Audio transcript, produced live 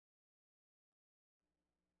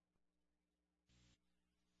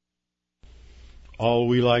All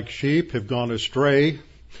we like sheep have gone astray.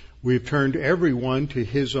 We've turned everyone to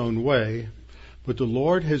his own way, but the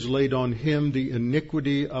Lord has laid on him the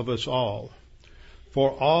iniquity of us all.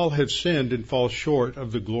 For all have sinned and fall short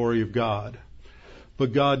of the glory of God.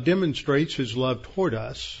 But God demonstrates his love toward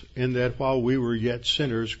us in that while we were yet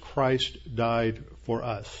sinners, Christ died for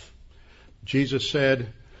us. Jesus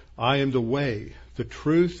said, I am the way, the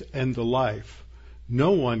truth, and the life.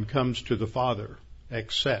 No one comes to the Father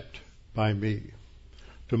except by me.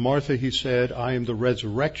 To Martha he said, I am the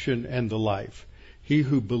resurrection and the life. He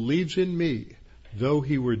who believes in me, though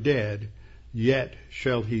he were dead, yet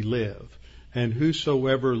shall he live. And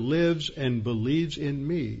whosoever lives and believes in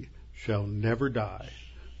me shall never die.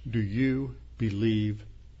 Do you believe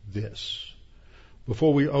this?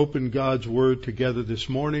 Before we open God's Word together this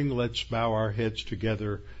morning, let's bow our heads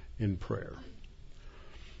together in prayer.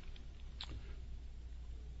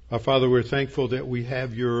 Our Father, we're thankful that we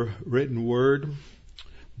have your written Word,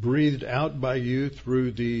 breathed out by you through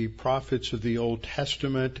the prophets of the Old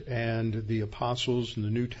Testament and the apostles in the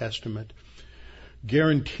New Testament,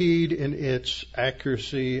 guaranteed in its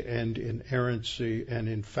accuracy and inerrancy and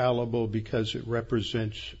infallible because it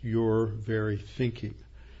represents your very thinking.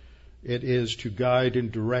 It is to guide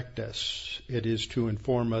and direct us. It is to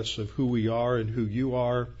inform us of who we are and who you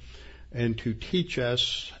are, and to teach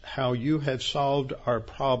us how you have solved our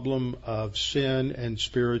problem of sin and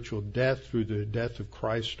spiritual death through the death of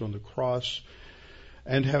Christ on the cross,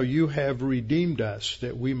 and how you have redeemed us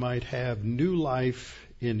that we might have new life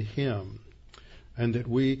in him, and that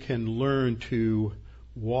we can learn to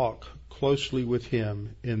walk closely with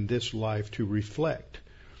him in this life to reflect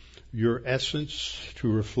your essence,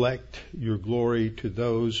 to reflect your glory to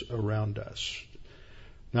those around us.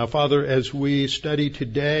 Now, Father, as we study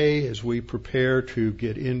today, as we prepare to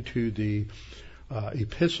get into the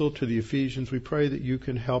epistle to the Ephesians, we pray that you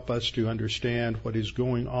can help us to understand what is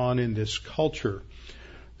going on in this culture,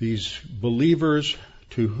 these believers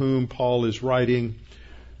to whom Paul is writing,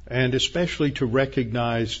 and especially to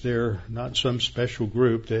recognize they're not some special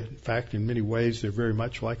group, that in fact in many ways they're very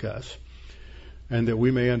much like us, and that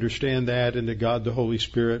we may understand that, and that God the Holy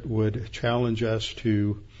Spirit would challenge us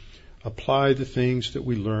to apply the things that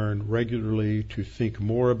we learn regularly, to think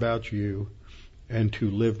more about you and to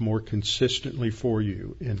live more consistently for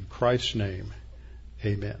you. In Christ's name,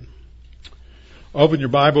 amen. Open your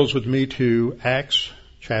Bibles with me to Acts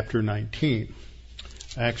chapter 19.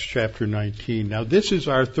 Acts chapter 19. Now this is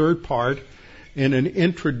our third part in an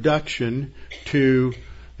introduction to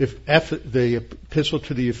the epistle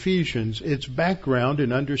to the Ephesians. Its background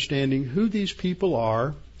in understanding who these people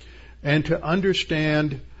are and to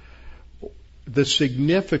understand the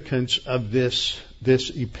significance of this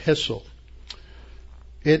epistle.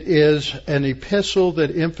 It is an epistle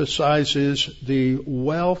that emphasizes the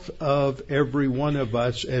wealth of every one of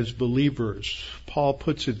us as believers. Paul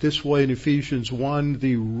puts it this way in Ephesians 1,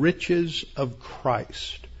 the riches of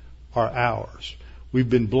Christ are ours. We've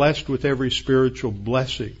been blessed with every spiritual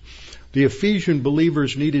blessing. The Ephesian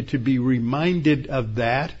believers needed to be reminded of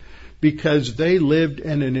that, because they lived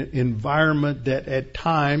in an environment that at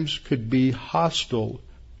times could be hostile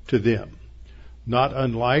to them, not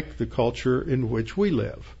unlike the culture in which we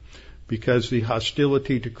live, because the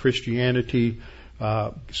hostility to Christianity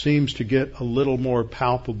seems to get a little more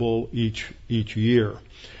palpable each year.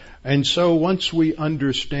 And so once we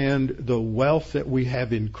understand the wealth that we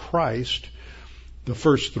have in Christ, the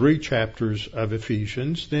first 3 chapters of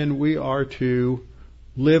Ephesians, then we are to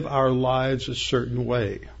live our lives a certain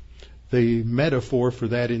way. The metaphor for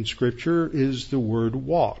that in Scripture is the word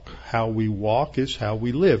walk. How we walk is how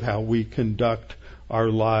we live, how we conduct our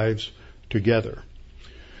lives together.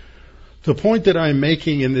 The point that I'm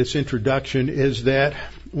making in this introduction is that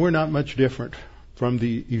we're not much different from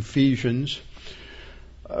the Ephesians.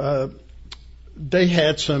 They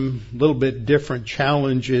had some little bit different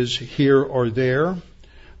challenges here or there,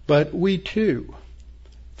 but we too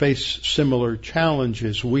face similar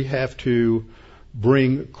challenges. We have to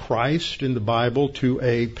bring Christ in the Bible to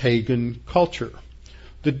a pagan culture.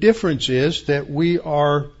 The difference is that we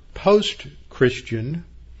are post-Christian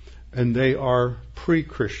and they are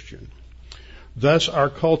pre-Christian. Thus, our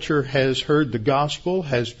culture has heard the gospel,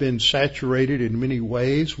 has been saturated in many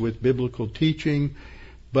ways with biblical teaching,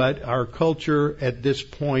 but our culture at this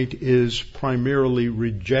point is primarily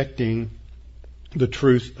rejecting the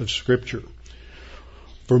truth of Scripture.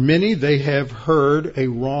 For many, they have heard a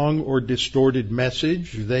wrong or distorted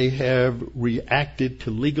message. They have reacted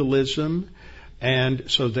to legalism, and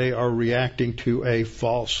so they are reacting to a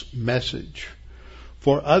false message.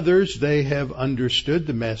 For others, they have understood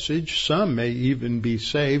the message. Some may even be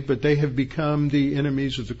saved, but they have become the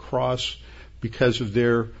enemies of the cross because of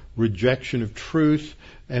their rejection of truth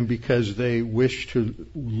and because they wish to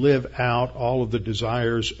live out all of the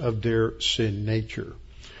desires of their sin nature.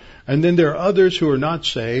 And then there are others who are not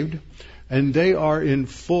saved, and they are in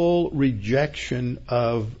full rejection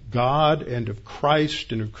of God and of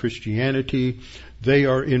Christ and of Christianity. They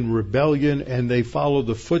are in rebellion, and they follow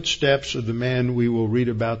the footsteps of the man we will read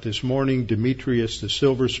about this morning, Demetrius the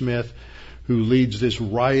silversmith, who leads this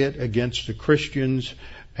riot against the Christians,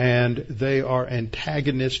 and they are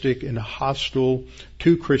antagonistic and hostile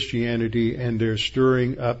to Christianity, and they're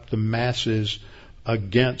stirring up the masses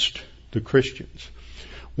against the Christians.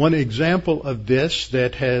 One example of this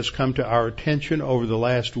that has come to our attention over the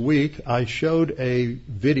last week, I showed a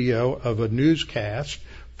video of a newscast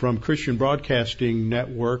from Christian Broadcasting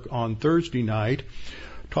Network on Thursday night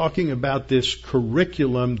talking about this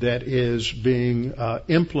curriculum that is being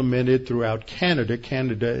implemented throughout Canada.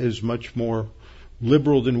 Canada is much more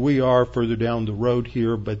liberal than we are further down the road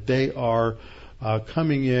here, but they are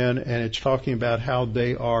coming in, and it's talking about how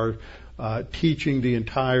they are teaching the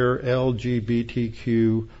entire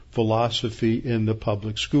LGBTQ philosophy in the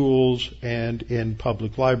public schools and in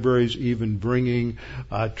public libraries, even bringing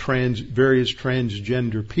various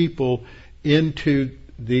transgender people into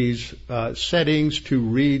these settings to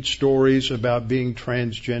read stories about being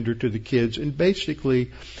transgender to the kids, and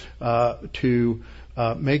basically to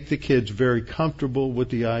make the kids very comfortable with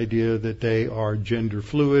the idea that they are gender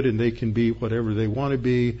fluid and they can be whatever they want to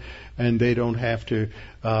be, and they don't have to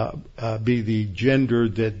be the gender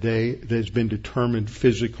that's been determined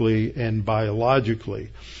physically and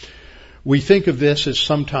biologically. We think of this as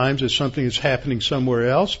sometimes as something that's happening somewhere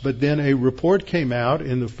else, but then a report came out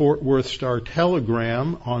in the Fort Worth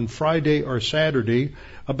Star-Telegram on Friday or Saturday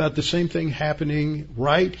about the same thing happening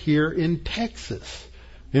right here in Texas,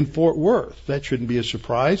 in Fort Worth. That shouldn't be a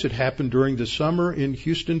surprise. It happened during the summer in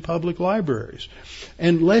Houston public libraries.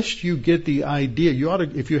 And lest you get the idea, you ought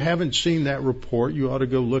to, if you haven't seen that report, you ought to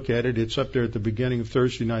go look at it. It's up there at the beginning of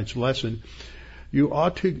Thursday night's lesson. You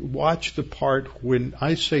ought to watch the part when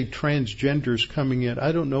I say transgenders coming in.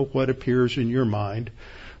 I don't know what appears in your mind,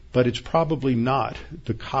 but it's probably not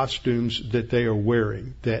the costumes that they are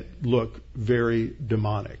wearing that look very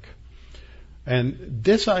demonic. And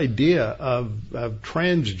this idea of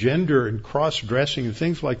transgender and cross-dressing and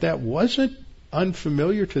things like that wasn't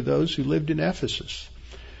unfamiliar to those who lived in Ephesus.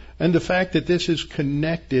 And the fact that this is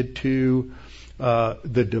connected to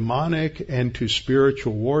the demonic and to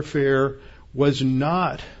spiritual warfare was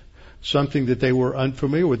not something that they were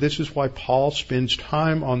unfamiliar with. This is why Paul spends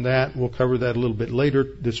time on that. We'll cover that a little bit later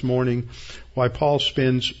this morning, why Paul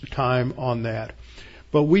spends time on that.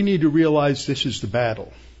 But we need to realize this is the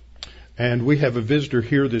battle. And we have a visitor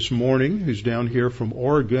here this morning who's down here from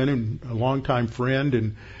Oregon and a longtime friend,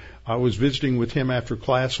 and I was visiting with him after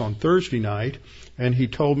class on Thursday night, and he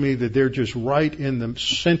told me that they're just right in the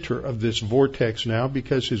center of this vortex now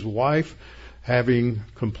because his wife, having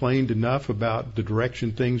complained enough about the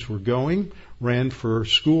direction things were going, ran for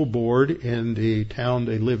school board in the town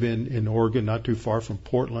they live in Oregon, not too far from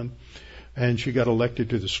Portland, and she got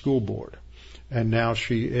elected to the school board. And now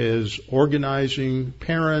she is organizing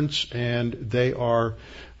parents, and they are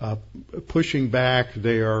pushing back.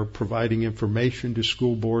 They are providing information to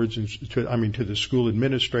school boards and to the school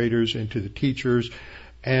administrators and to the teachers.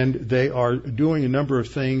 And they are doing a number of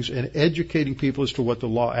things and educating people as to what the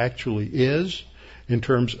law actually is in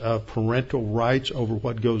terms of parental rights over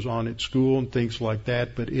what goes on at school and things like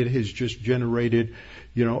that. But it has just generated,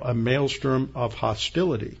 a maelstrom of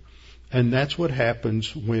hostility. And that's what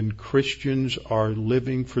happens when Christians are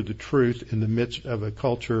living for the truth in the midst of a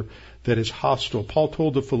culture that is hostile. Paul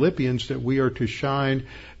told the Philippians that we are to shine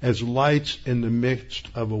as lights in the midst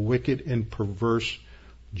of a wicked and perverse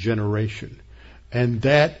generation. And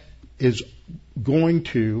that is going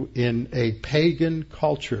to, in a pagan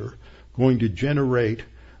culture, going to generate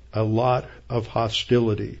a lot of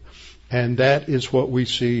hostility. And that is what we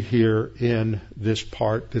see here in this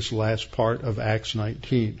last part of Acts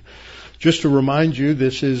 19. Just to remind you,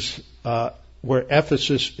 this is where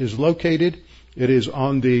Ephesus is located. It is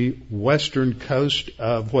on the western coast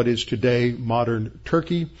of what is today modern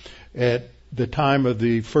Turkey. At the time of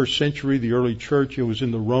the first century, the early church, it was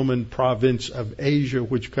in the Roman province of Asia,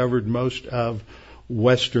 which covered most of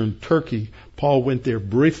western Turkey. Paul went there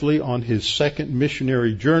briefly on his second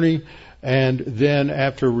missionary journey, and then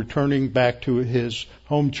after returning back to his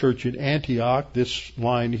home church in Antioch, this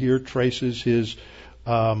line here traces his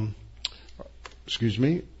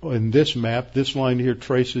in this map, this line here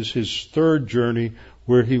traces his third journey,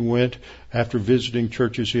 where he went after visiting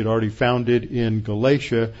churches he had already founded in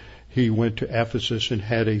Galatia. he went to Ephesus and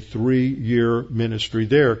had a 3-year ministry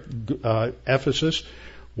there. Ephesus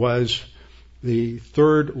was the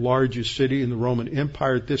third largest city in the Roman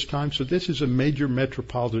Empire at this time, so this is a major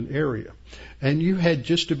metropolitan area. And you had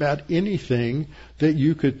just about anything that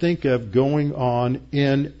you could think of going on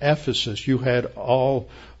in Ephesus. You had all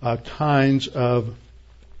kinds of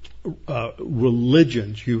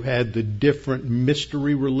religions. You had the different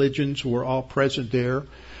mystery religions were all present there.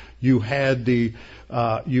 You had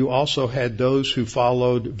you also had those who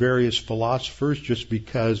followed various philosophers, just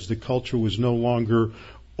because the culture was no longer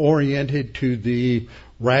oriented to the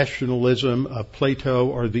rationalism of Plato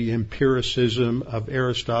or the empiricism of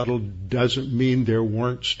Aristotle. Doesn't mean there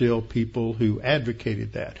weren't still people who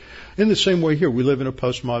advocated that. In the same way here, we live in a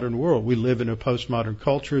postmodern world. We live in a postmodern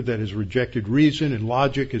culture that has rejected reason and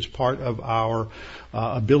logic as part of our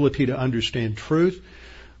ability to understand truth.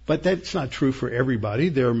 But that's not true for everybody.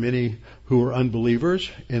 There are many who are unbelievers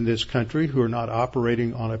in this country who are not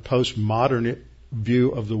operating on a postmodern view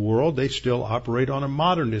of the world. They still operate on a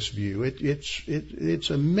modernist view. It's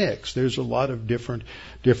a mix. There's a lot of different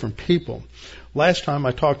people. Last time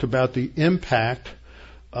I talked about the impact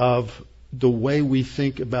of the way we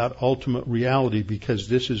think about ultimate reality, because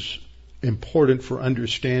this is important for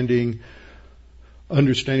understanding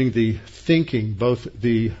the thinking, both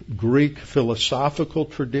the Greek philosophical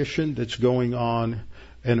tradition that's going on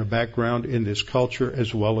and a background in this culture,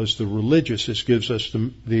 as well as the religious. This gives us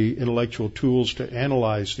the intellectual tools to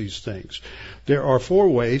analyze these things. There are 4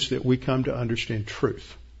 ways that we come to understand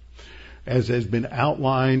truth, as has been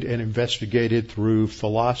outlined and investigated through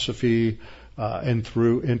philosophy and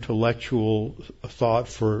through intellectual thought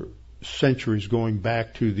for centuries, going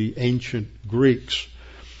back to the ancient Greeks.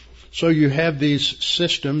 So you have these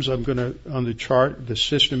systems. On the chart, the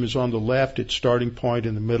system is on the left, its starting point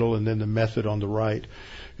in the middle, and then the method on the right.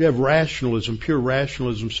 You have rationalism. Pure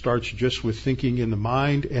rationalism starts just with thinking in the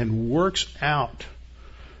mind and works out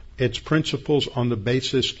its principles on the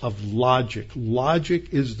basis of logic.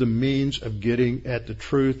 Logic is the means of getting at the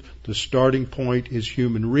truth. The starting point is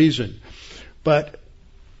human reason. But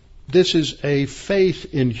this is a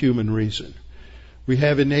faith in human reason. We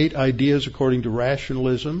have innate ideas according to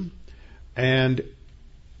rationalism, and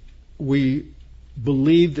we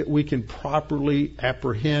believe that we can properly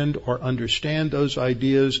apprehend or understand those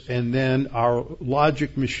ideas, and then our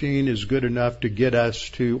logic machine is good enough to get us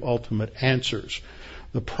to ultimate answers.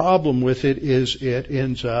 The problem with it is it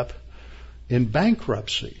ends up in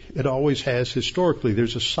bankruptcy. It always has historically.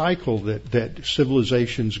 There's a cycle that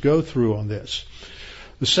civilizations go through on this.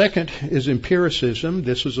 The second is empiricism.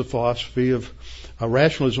 This is a philosophy of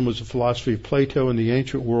rationalism was the philosophy of Plato in the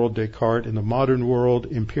ancient world, Descartes in the modern world.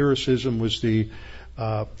 Empiricism was the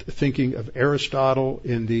thinking of Aristotle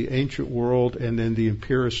in the ancient world, and then the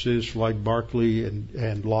empiricists like Berkeley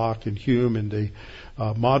and Locke and Hume in the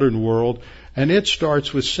modern world. And it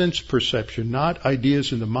starts with sense perception, not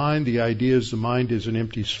ideas in the mind. The mind is an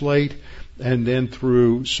empty slate. And then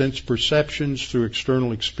through sense perceptions, through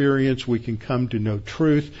external experience, we can come to know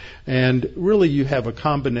truth. And really you have a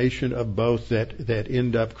combination of both that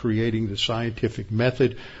end up creating the scientific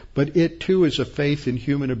method. But it too is a faith in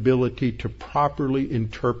human ability to properly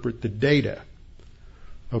interpret the data.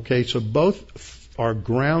 Okay, so both are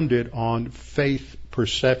grounded on faith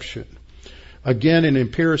perception. Again, in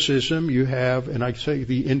empiricism, you have, and I say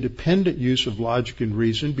the independent use of logic and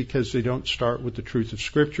reason, because they don't start with the truth of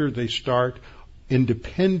Scripture. They start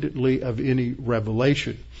independently of any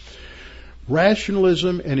revelation.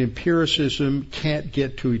 Rationalism and empiricism can't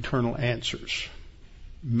get to eternal answers.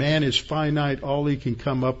 Man is finite. All he can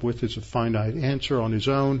come up with is a finite answer on his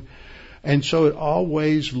own. And so it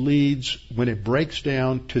always leads, when it breaks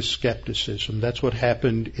down, to skepticism. That's what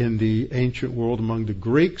happened in the ancient world among the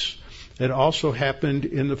Greeks. It also happened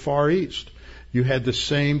in the Far East. You had the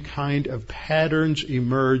same kind of patterns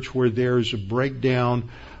emerge where there's a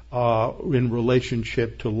breakdown in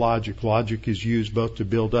relationship to logic. Logic is used both to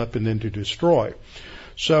build up and then to destroy.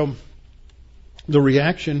 So the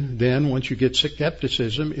reaction then, once you get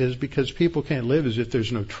skepticism, is because people can't live as if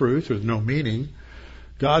there's no truth or no meaning.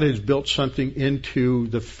 God has built something into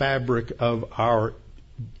the fabric of our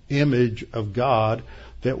image of God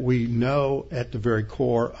that we know at the very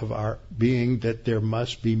core of our being that there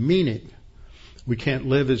must be meaning. We can't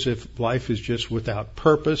live as if life is just without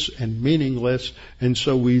purpose and meaningless, and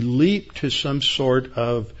so we leap to some sort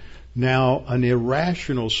of now an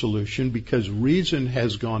irrational solution because reason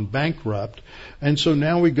has gone bankrupt, and so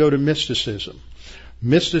now we go to mysticism.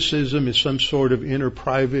 Mysticism is some sort of inner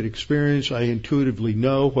private experience. I intuitively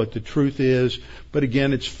know what the truth is, but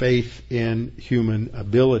again, it's faith in human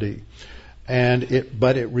ability.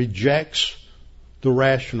 But it rejects the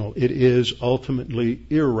rational. It is ultimately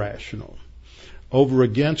irrational. Over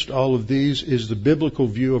against all of these is the biblical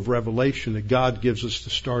view of revelation, that God gives us the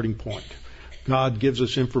starting point. God gives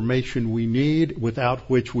us information we need, without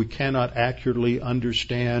which we cannot accurately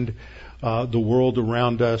understand the world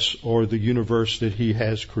around us or the universe that He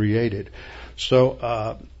has created.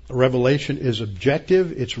 So revelation is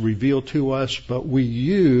objective, it's revealed to us, but we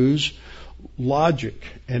use logic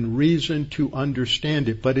and reason to understand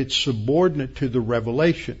it, but it's subordinate to the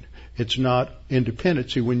revelation. It's not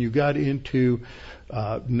independent. See, when you got into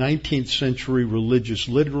 19th century religious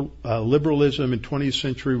liberalism and 20th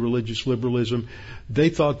century religious liberalism, they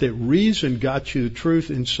thought that reason got you the truth,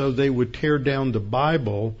 and so they would tear down the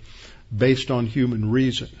Bible based on human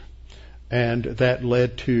reason. And that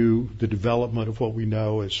led to the development of what we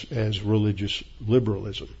know as religious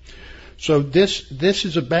liberalism. So this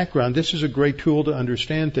is a background. This is a great tool to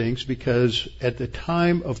understand things, because at the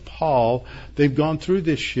time of Paul, they've gone through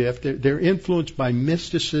this shift. They're influenced by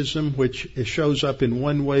mysticism, which shows up in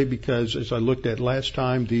one way because, as I looked at last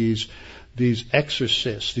time, these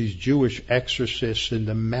exorcists, these Jewish exorcists and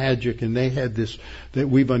the magic, and they had this that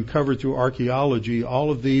we've uncovered through archaeology,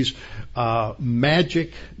 all of these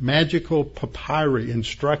magical papyri,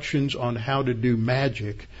 instructions on how to do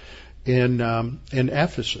magic in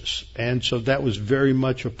Ephesus. And so that was very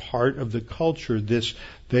much a part of the culture.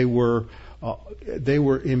 They were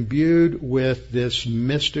imbued with this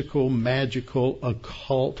mystical, magical,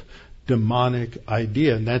 occult, demonic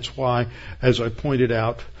idea. And that's why, as I pointed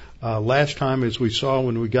out last time, as we saw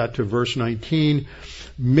when we got to verse 19,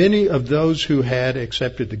 many of those who had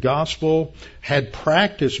accepted the gospel had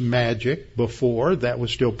practiced magic before. That was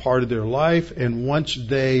still part of their life. And once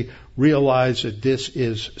they realized that this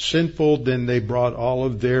is sinful, then they brought all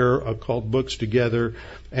of their occult books together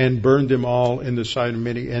and burned them all in the sight of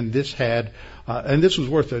many. And this was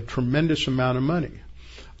worth a tremendous amount of money,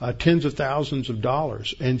 tens of thousands of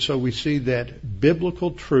dollars. And so we see that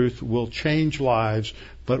biblical truth will change lives,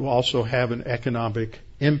 but will also have an economic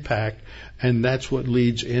impact. And that's what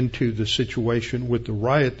leads into the situation with the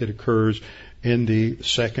riot that occurs in the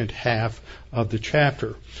second half of the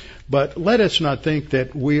chapter. But let us not think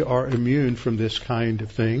that we are immune from this kind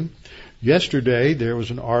of thing. Yesterday, there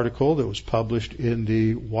was an article that was published in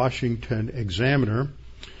the Washington Examiner,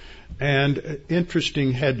 and an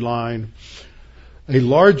interesting headline: a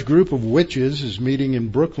large group of witches is meeting in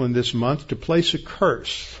Brooklyn this month to place a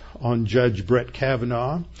curse on Judge Brett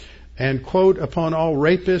Kavanaugh and, quote, upon all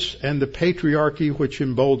rapists and the patriarchy which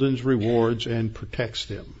emboldens, rewards, and protects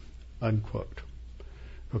them, unquote.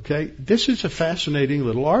 Okay, this is a fascinating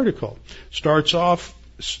little article. Starts off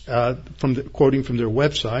quoting from their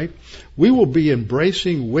website: we will be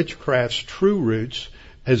embracing witchcraft's true roots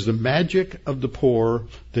as the magic of the poor,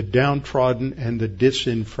 the downtrodden, and the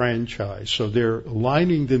disenfranchised. So they're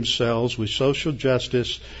aligning themselves with social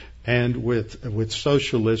justice and with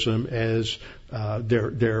socialism as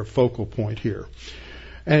their focal point here.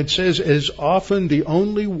 And it says, as often the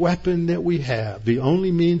only weapon that we have, the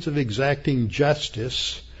only means of exacting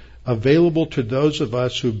justice available to those of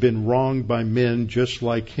us who've been wronged by men just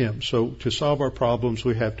like him. So to solve our problems,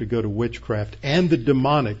 we have to go to witchcraft and the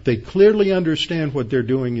demonic. They clearly understand what they're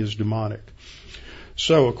doing is demonic.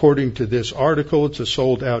 So according to this article, it's a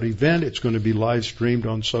sold-out event. It's going to be live streamed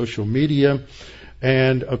on social media,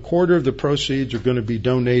 and a quarter of the proceeds are going to be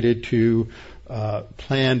donated to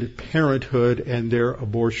Planned Parenthood and their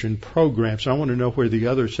abortion programs. I want to know where the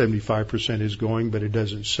other 75% is going, but it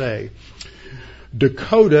doesn't say.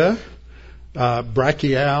 Dakota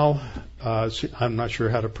Brachial, I'm not sure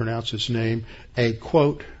how to pronounce his name, a,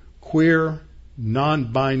 quote, queer,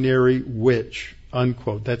 non-binary witch,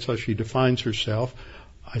 unquote. That's how she defines herself.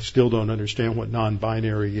 I still don't understand what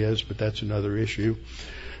non-binary is, but that's another issue.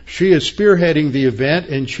 She is spearheading the event,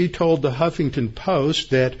 and she told the Huffington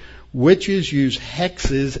Post that witches use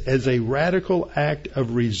hexes as a radical act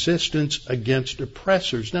of resistance against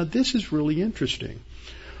oppressors. Now, this is really interesting.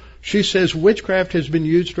 She says witchcraft has been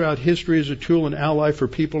used throughout history as a tool and ally for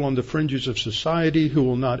people on the fringes of society who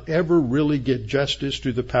will not ever really get justice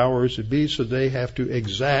through the powers that be, so they have to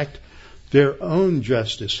exact their own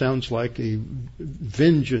justice. Sounds like a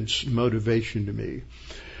vengeance motivation to me.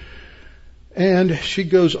 And she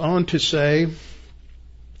goes on to say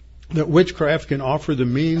that witchcraft can offer the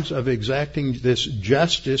means of exacting this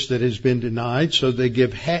justice that has been denied, so they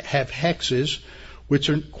have hexes, which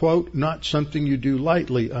are, quote, not something you do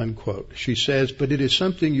lightly, unquote. She says, but it is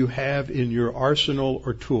something you have in your arsenal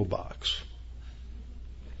or toolbox.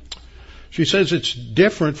 She says it's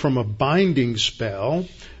different from a binding spell.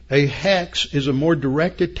 A hex is a more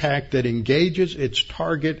direct attack that engages its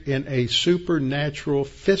target in a supernatural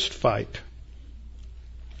fist fight,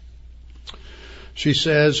 She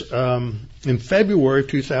says, in February of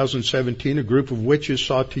 2017, a group of witches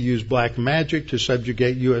sought to use black magic to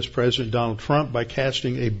subjugate U.S. President Donald Trump by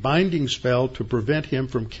casting a binding spell to prevent him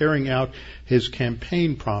from carrying out his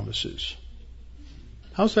campaign promises.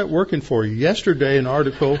 How's that working for you? Yesterday, an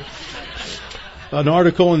article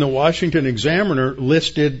in the Washington Examiner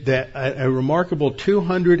listed that a remarkable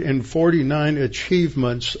 249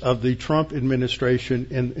 achievements of the Trump administration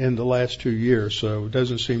in the last 2 years. So it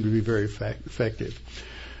doesn't seem to be very effective.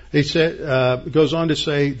 He said, goes on to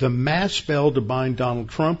say, the mass spell to bind Donald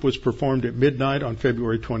Trump was performed at midnight on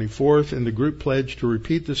February 24th, and the group pledged to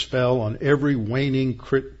repeat the spell on every waning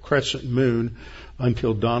crescent moon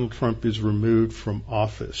until Donald Trump is removed from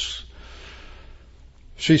office.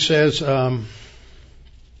 She says,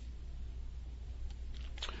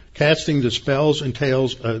 casting the spells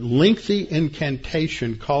entails a lengthy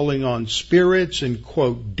incantation calling on spirits and,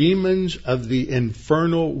 quote, demons of the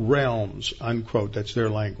infernal realms, unquote, that's their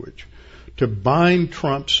language, to bind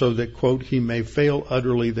Trump so that, quote, he may fail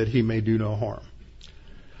utterly, that he may do no harm.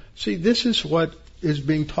 See, this is what is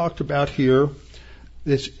being talked about here,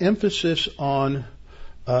 this emphasis on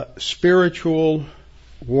spiritual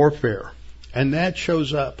warfare. And that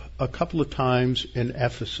shows up a couple of times in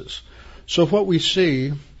Ephesus. So what we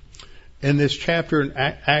see in this chapter in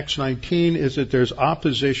Acts 19 is that there's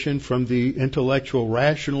opposition from the intellectual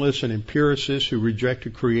rationalists and empiricists who reject a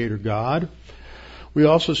creator God. We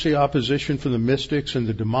also see opposition from the mystics and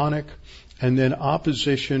the demonic, and then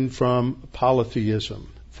opposition from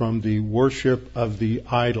polytheism, from the worship of the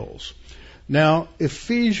idols. Now,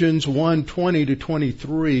 Ephesians 1:20 to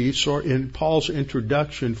 23, so in Paul's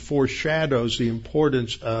introduction, foreshadows the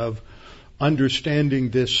importance of understanding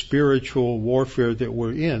this spiritual warfare that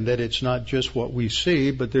we're in, that it's not just what we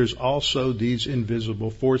see, but there's also these invisible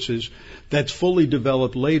forces that's fully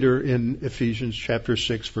developed later in Ephesians chapter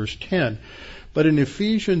 6, verse 10. But in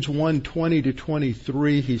Ephesians 1:20 to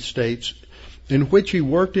 23, he states, in which he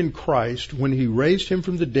worked in Christ when he raised him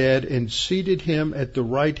from the dead and seated him at the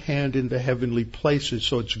right hand in the heavenly places.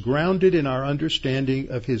 So it's grounded in our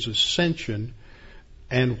understanding of his ascension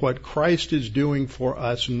and what Christ is doing for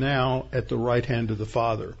us now at the right hand of the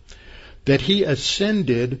Father. That he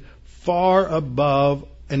ascended far above,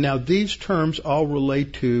 and now these terms all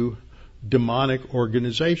relate to demonic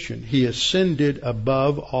organization. He ascended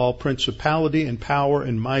above all principality and power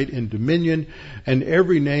and might and dominion and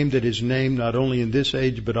every name that is named, not only in this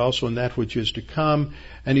age but also in that which is to come.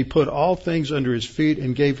 And he put all things under his feet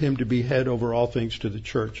and gave him to be head over all things to the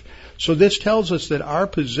church. So this tells us that our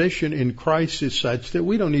position in Christ is such that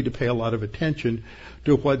we don't need to pay a lot of attention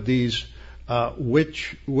to what these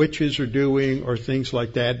witches are doing or things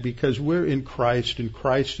like that, because we're in Christ and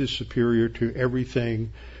Christ is superior to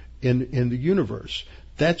everything in the universe.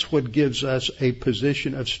 That's what gives us a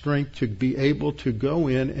position of strength to be able to go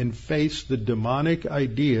in and face the demonic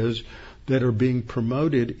ideas that are being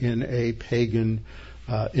promoted in a pagan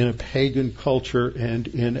culture and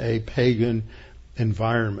in a pagan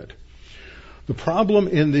environment. The problem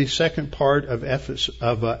in the second part of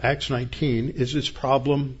Acts 19 is this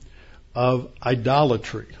problem of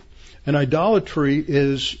idolatry. And idolatry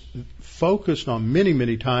is focused on many,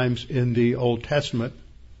 many times in the Old Testament.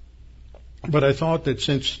 But I thought that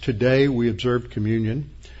since today we observed communion,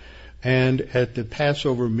 and at the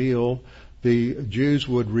Passover meal, the Jews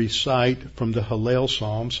would recite from the Hallel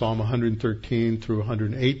Psalm, Psalm 113 through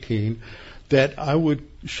 118, that I would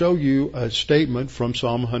show you a statement from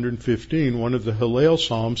Psalm 115, one of the Hallel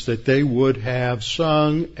Psalms, that they would have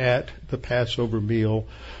sung at the Passover meal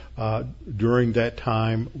during that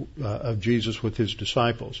time of Jesus with his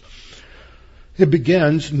disciples. It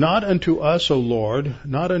begins, not unto us, O Lord,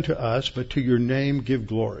 not unto us, but to your name give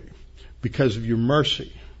glory, because of your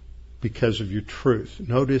mercy, because of your truth.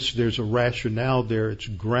 Notice there's a rationale there. It's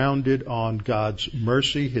grounded on God's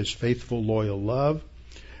mercy, his faithful, loyal love,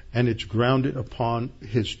 and it's grounded upon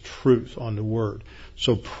his truth, on the Word.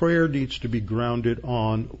 So prayer needs to be grounded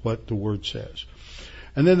on what the Word says.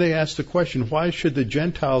 And then they ask the question, why should the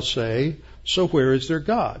Gentiles say, so where is their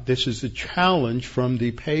God? This is the challenge from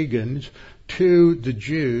the pagans to the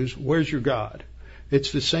Jews, where's your God?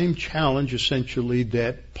 It's the same challenge, essentially,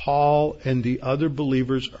 that Paul and the other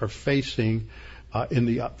believers are facing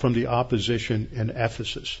from the opposition in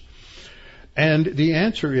Ephesus. And the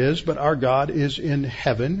answer is, but our God is in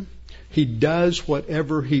heaven. He does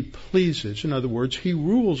whatever he pleases. In other words, he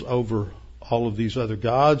rules over all of these other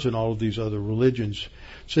gods and all of these other religions.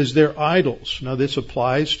 It says they're idols. Now this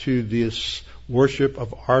applies to this worship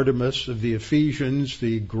of Artemis of the Ephesians,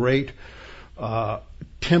 the great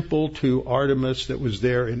temple to Artemis that was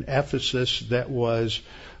there in Ephesus that was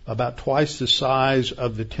about twice the size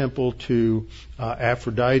of the temple to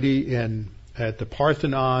Aphrodite at the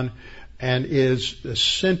Parthenon, and is a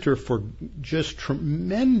center for just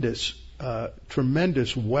tremendous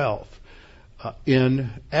wealth in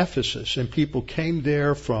Ephesus. And people came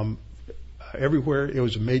there from everywhere. It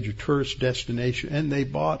was a major tourist destination, and they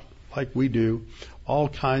bought, like we do, all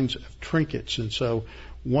kinds of trinkets. And so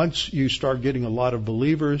once you start getting a lot of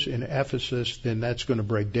believers in Ephesus, then that's going to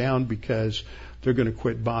break down, because they're going to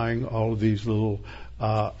quit buying all of these little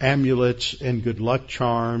amulets and good luck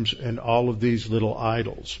charms and all of these little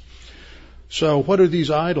idols. So what are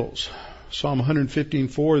these idols? Psalm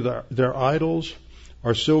 115:4, their idols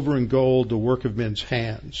are silver and gold, the work of men's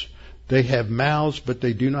hands. They have mouths, but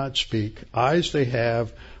they do not speak. Eyes they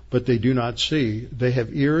have, but they do not see. They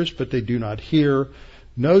have ears, but they do not hear.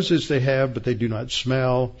 Noses they have, but they do not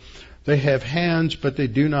smell. They have hands, but they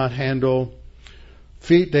do not handle.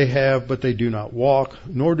 Feet they have, but they do not walk,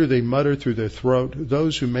 nor do they mutter through their throat.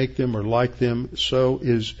 Those who make them are like them, so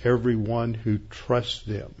is everyone who trusts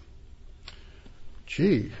them.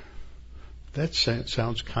 Gee, that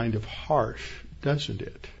sounds kind of harsh, doesn't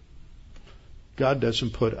it? God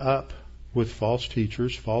doesn't put up with false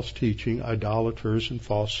teachers, false teaching, idolaters, and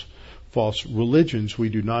false religions. We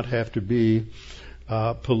do not have to be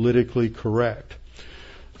politically correct.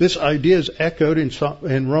 This idea is echoed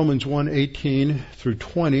in Romans 1:18 through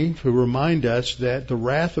 20 to remind us that the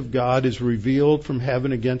wrath of God is revealed from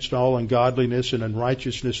heaven against all ungodliness and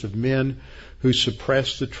unrighteousness of men who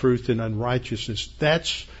suppress the truth in unrighteousness.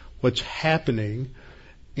 That's what's happening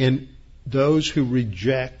in those who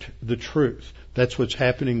reject the truth. That's what's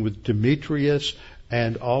happening with Demetrius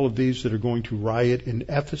and all of these that are going to riot in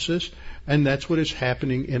Ephesus. And that's what is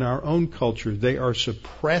happening in our own culture. They are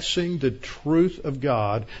suppressing the truth of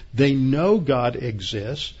God. They know God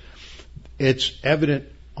exists. It's evident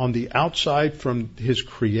on the outside from His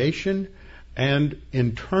creation and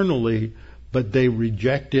internally, but they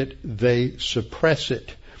reject it. They suppress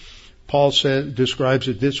it. Paul describes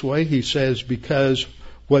it this way. He says, because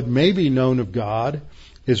what may be known of God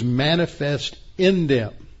is manifest in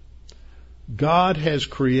them. God has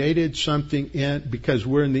created something because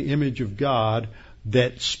we're in the image of God,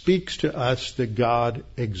 that speaks to us that God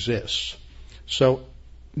exists. So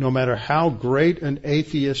no matter how great an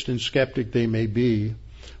atheist and skeptic they may be,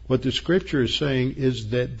 what the Scripture is saying is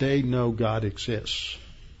that they know God exists.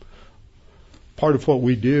 Part of what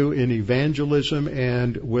we do in evangelism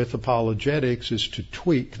and with apologetics is to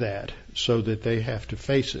tweak that so that they have to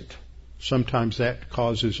face it. Sometimes that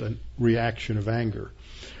causes a reaction of anger.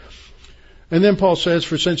 And then Paul says,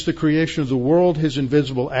 for since the creation of the world, His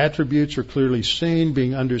invisible attributes are clearly seen,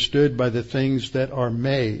 being understood by the things that are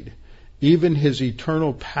made, even His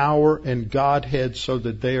eternal power and Godhead, so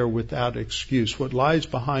that they are without excuse. What lies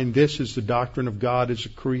behind this is the doctrine of God as a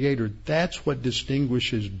creator. That's what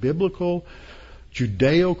distinguishes biblical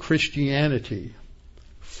Judeo-Christianity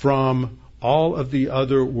from all of the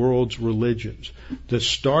other world's religions. The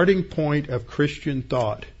starting point of Christian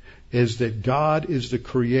thought is that God is the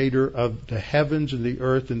creator of the heavens and the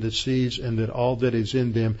earth and the seas and that all that is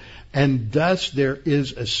in them. And thus there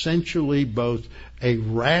is essentially both a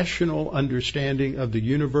rational understanding of the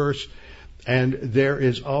universe, and there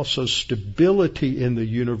is also stability in the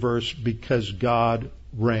universe because God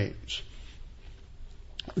reigns.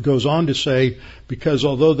 It goes on to say, because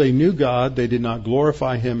although they knew God, they did not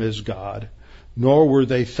glorify Him as God, nor were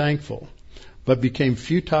they thankful, but became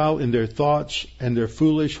futile in their thoughts, and their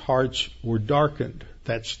foolish hearts were darkened.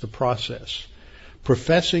 That's the process.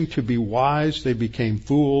 Professing to be wise, they became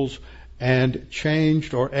fools, and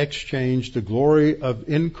changed or exchanged the glory of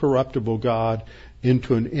incorruptible God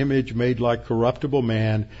into an image made like corruptible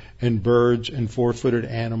man, and birds, and four-footed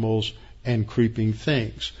animals, and creeping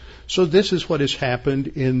things. So this is what has happened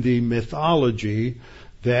in the mythology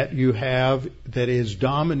that you have that is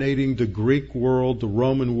dominating the Greek world, the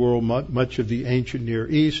Roman world, much of the ancient Near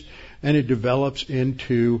East, and it develops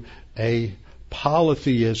into a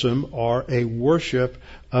polytheism or a worship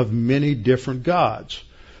of many different gods.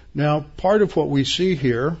 Now, part of what we see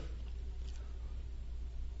here,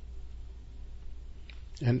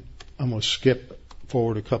 and I'm going to skip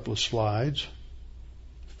forward a couple of slides,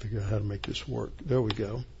 figure out how to make this work. There we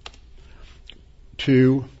go.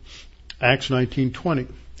 To Acts 19:20.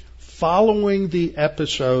 Following the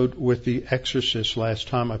episode with the exorcist last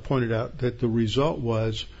time, I pointed out that the result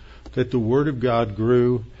was that the Word of God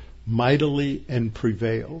grew mightily and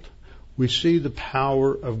prevailed. We see the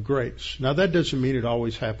power of grace. Now, that doesn't mean it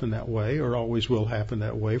always happened that way or always will happen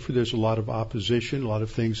that way, for there's a lot of opposition, a lot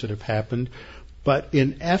of things that have happened. But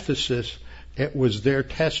in Ephesus, it was their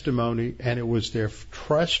testimony and it was their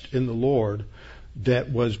trust in the Lord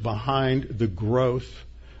that was behind the growth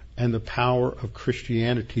and the power of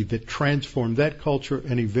Christianity that transformed that culture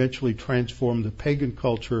and eventually transformed the pagan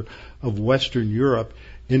culture of Western Europe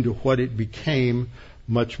into what it became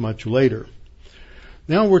much, much later.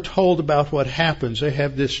 Now we're told about what happens. They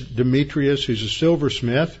have this Demetrius who's a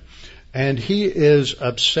silversmith, and he is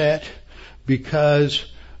upset because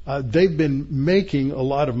they've been making a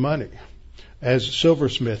lot of money as a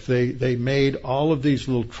silversmith. They made all of these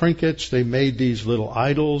little trinkets. They made these little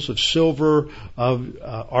idols of silver of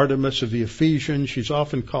Artemis of the Ephesians. She's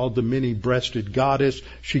often called the many-breasted goddess.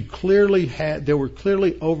 There were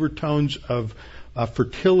clearly overtones of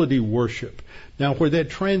fertility worship. Now, where that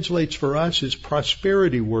translates for us is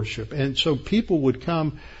prosperity worship. And so people would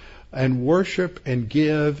come and worship and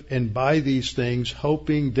give and buy these things,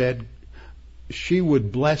 hoping that she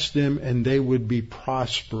would bless them and they would be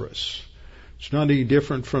prosperous. It's not any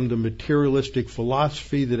different from the materialistic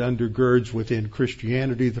philosophy that undergirds within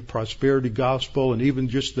Christianity the prosperity gospel and even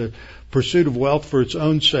just the pursuit of wealth for its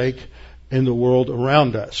own sake in the world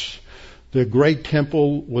around us. The great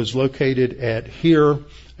temple was located at here,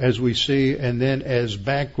 as we see, and then as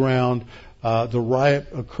background, the riot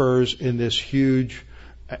occurs in this huge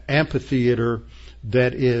amphitheater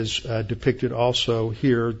that is depicted also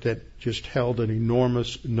here that just held an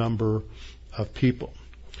enormous number of people.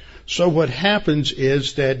 So what happens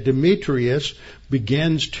is that Demetrius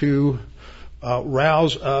begins to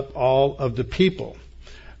rouse up all of the people.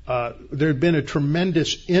 There had been a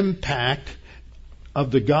tremendous impact of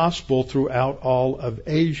the gospel throughout all of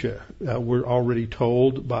Asia. We're already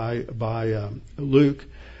told by Luke,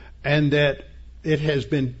 and that it has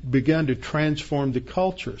begun to transform the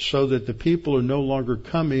culture so that the people are no longer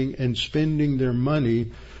coming and spending their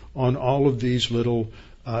money on all of these little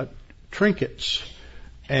trinkets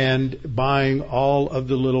and buying all of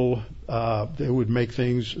the little, they would make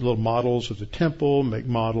things, little models of the temple, make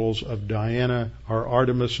models of Diana or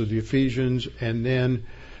Artemis of the Ephesians, and then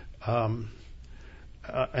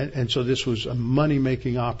and so this was a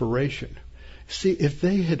money-making operation. See, if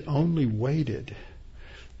they had only waited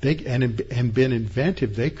and been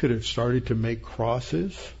inventive, they could have started to make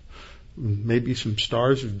crosses, maybe some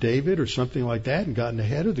stars of David or something like that, and gotten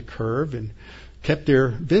ahead of the curve and kept their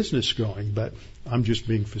business going. But I'm just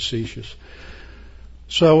being facetious.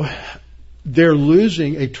 So they're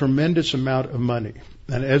losing a tremendous amount of money.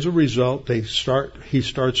 And as a result, he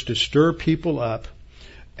starts to stir people up.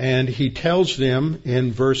 And he tells them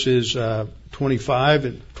in verses 25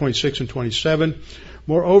 and 26 and 27,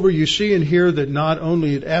 "Moreover, you see and hear that not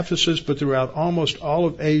only at Ephesus, but throughout almost all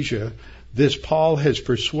of Asia, this Paul has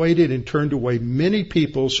persuaded and turned away many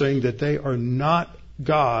people, saying that they are not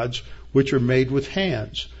gods which are made with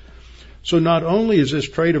hands. So not only is this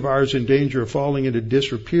trade of ours in danger of falling into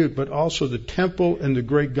disrepute, but also the temple and the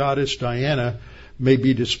great goddess Diana may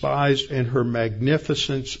be despised and her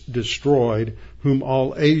magnificence destroyed, whom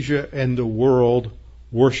all Asia and the world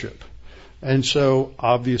worship." And so,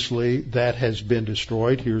 obviously, that has been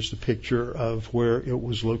destroyed. Here's the picture of where it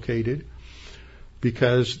was located,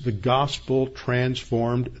 because the gospel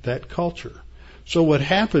transformed that culture. So what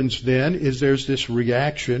happens then is there's this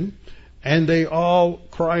reaction, and they all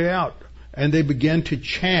cry out, and they begin to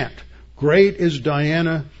chant, "Great is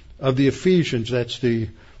Diana of the Ephesians." That's the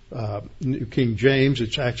New King James.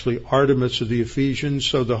 It's actually Artemis of the Ephesians.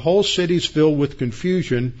 So the whole city's filled with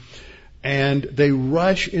confusion, and they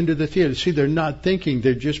rush into the theater. See, they're not thinking.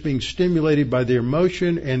 They're just being stimulated by their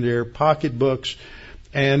emotion and their pocketbooks,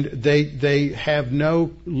 and they have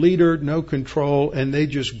no leader, no control, and they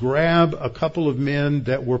just grab a couple of men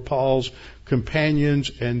that were Paul's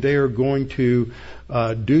companions, and they are going to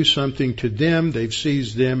do something to them. They've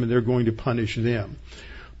seized them, and they're going to punish them.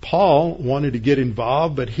 Paul wanted to get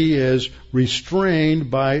involved, but he is restrained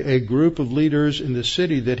by a group of leaders in the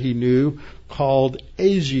city that he knew called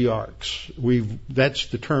Asiarchs. That's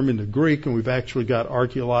the term in the Greek, and we've actually got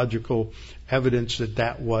archaeological evidence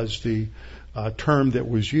that was the term that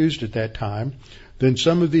was used at that time. Then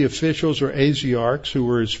some of the officials or Asiarchs, who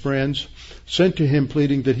were his friends, sent to him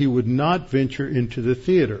pleading that he would not venture into the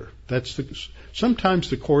theater. Sometimes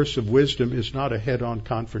the course of wisdom is not a head-on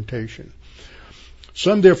confrontation.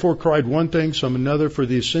 Some therefore cried one thing, some another, for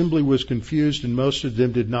the assembly was confused, and most of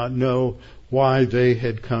them did not know why they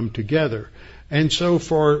had come together. And so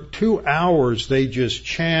for 2 hours they just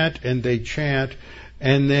chant, and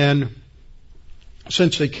then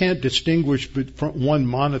since they can't distinguish one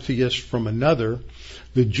monotheist from another,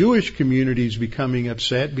 the Jewish community is becoming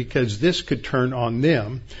upset because this could turn on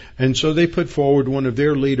them. And so they put forward one of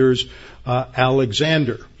their leaders,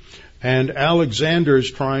 Alexander. And Alexander is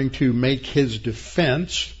trying to make his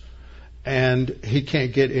defense, and he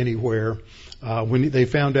can't get anywhere When they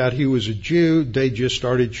found out he was a Jew, they just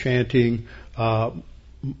started chanting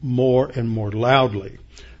more and more loudly.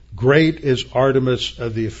 Great is Artemis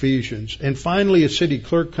of the Ephesians. And finally, a city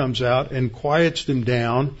clerk comes out and quiets them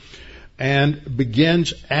down and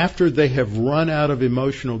begins, after they have run out of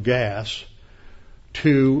emotional gas,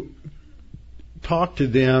 to talk to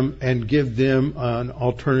them and give them an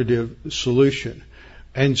alternative solution.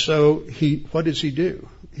 And so what does he do?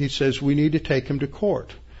 He says, we need to take him to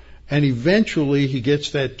court. And eventually he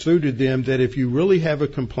gets that through to them that if you really have a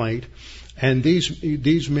complaint, and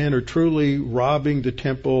these men are truly robbing the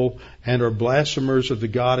temple and are blasphemers of the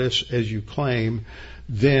goddess as you claim,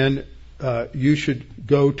 then you should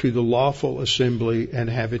go to the lawful assembly and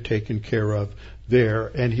have it taken care of there.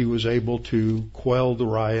 And he was able to quell the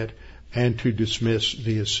riot and to dismiss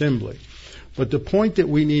the assembly. But the point that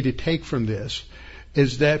we need to take from this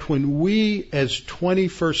is that when we as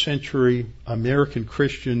 21st century American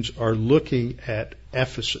Christians are looking at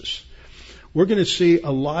Ephesus, we're going to see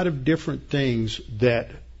a lot of different things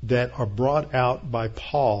that are brought out by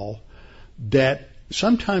Paul that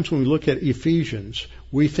sometimes when we look at Ephesians,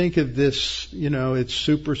 we think of this, it's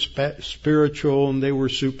super spiritual and they were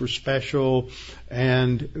super special,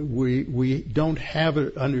 and we don't have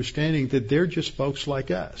an understanding that they're just folks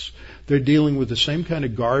like us. They're dealing with the same kind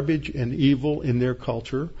of garbage and evil in their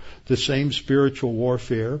culture, the same spiritual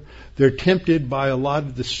warfare. They're tempted by a lot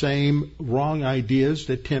of the same wrong ideas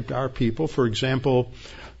that tempt our people. For example,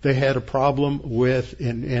 they had a problem with,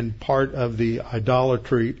 in part of the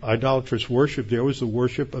idolatrous worship there was the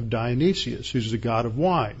worship of Dionysius, who's the god of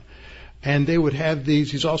wine. And they would have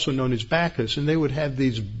he's also known as Bacchus, and they would have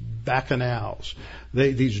these bacchanals,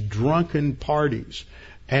 these drunken parties.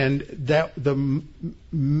 And the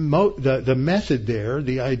method there,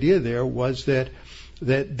 the idea there was that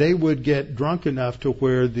they would get drunk enough to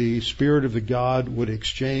where the spirit of the god would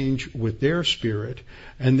exchange with their spirit,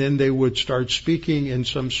 and then they would start speaking in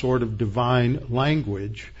some sort of divine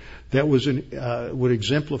language that would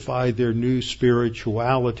exemplify their new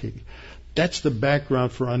spirituality. That's the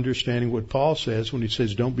background for understanding what Paul says when he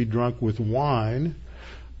says, don't be drunk with wine,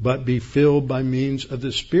 but be filled by means of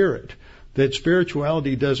the Spirit. That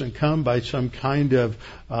spirituality doesn't come by some kind of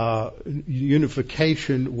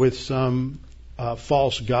unification with some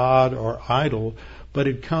false god or idol, but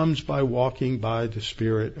it comes by walking by the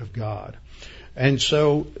Spirit of God. And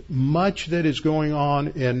so much that is going on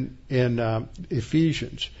in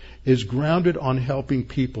Ephesians is grounded on helping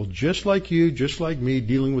people just like you, just like me,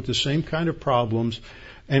 dealing with the same kind of problems.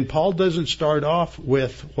 And Paul doesn't start off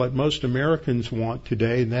with what most Americans want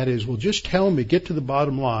today, and that is, well, just tell me, get to the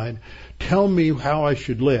bottom line, tell me how I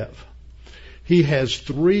should live. He has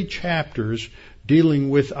 3 chapters dealing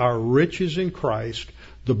with our riches in Christ,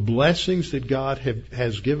 the blessings that God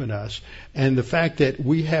has given us, and the fact that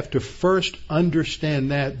we have to first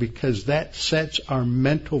understand that, because that sets our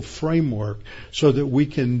mental framework so that we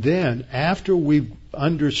can then, after we've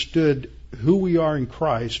understood who we are in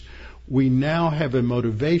Christ, we now have a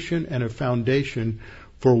motivation and a foundation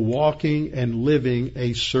for walking and living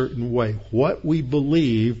a certain way. What we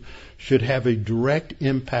believe should have a direct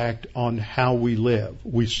impact on how we live.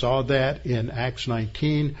 We saw that in Acts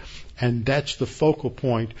 19, and that's the focal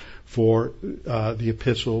point for the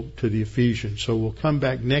epistle to the Ephesians. So we'll come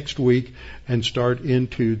back next week and start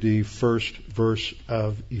into the first verse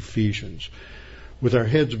of Ephesians, with our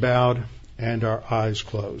heads bowed and our eyes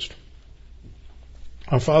closed.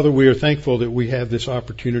 Our Father, we are thankful that we have this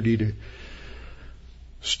opportunity to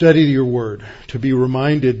study your word, to be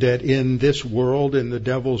reminded that in this world, in the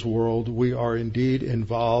devil's world, we are indeed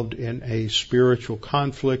involved in a spiritual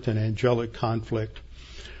conflict, an angelic conflict,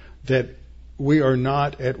 that we are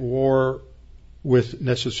not at war with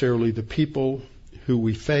necessarily the people who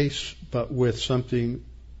we face, but with something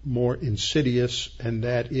more insidious, and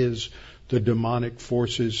that is the demonic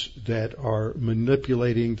forces that are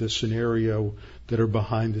manipulating the scenario that are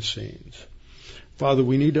behind the scenes. Father,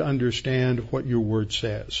 we need to understand what your word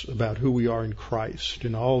says about who we are in Christ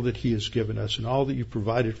and all that he has given us and all that you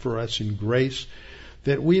provided for us in grace,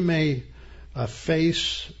 that we may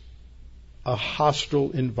face a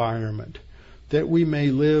hostile environment, that we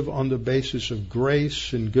may live on the basis of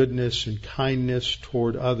grace and goodness and kindness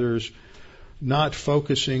toward others, not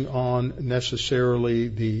focusing on necessarily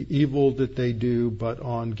the evil that they do, but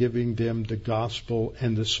on giving them the gospel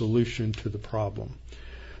and the solution to the problem.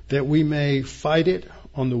 That we may fight it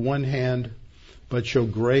on the one hand, but show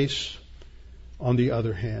grace on the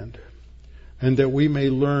other hand. And that we may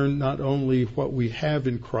learn not only what we have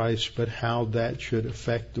in Christ, but how that should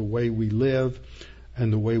affect the way we live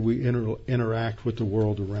and the way we interact with the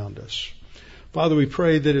world around us. Father, we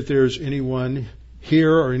pray that if there's anyone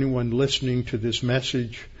here or anyone listening to this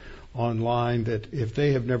message online that if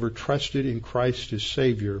they have never trusted in Christ as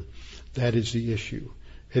Savior, that is the issue.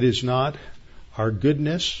 It is not our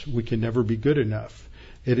goodness. We can never be good enough.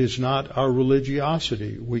 It is not our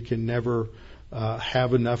religiosity. We can never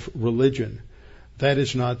have enough religion. That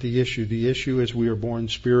is not the issue. The issue is we are born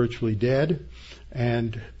spiritually dead,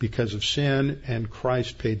 and because of sin, and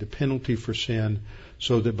Christ paid the penalty for sin,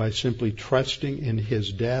 so that by simply trusting in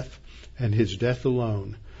His death and His death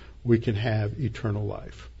alone, we can have eternal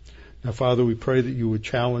life. Now, Father, we pray that you would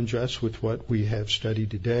challenge us with what we have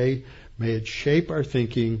studied today. May it shape our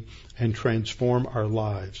thinking and transform our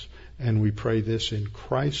lives. And we pray this in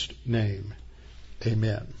Christ's name.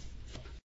 Amen.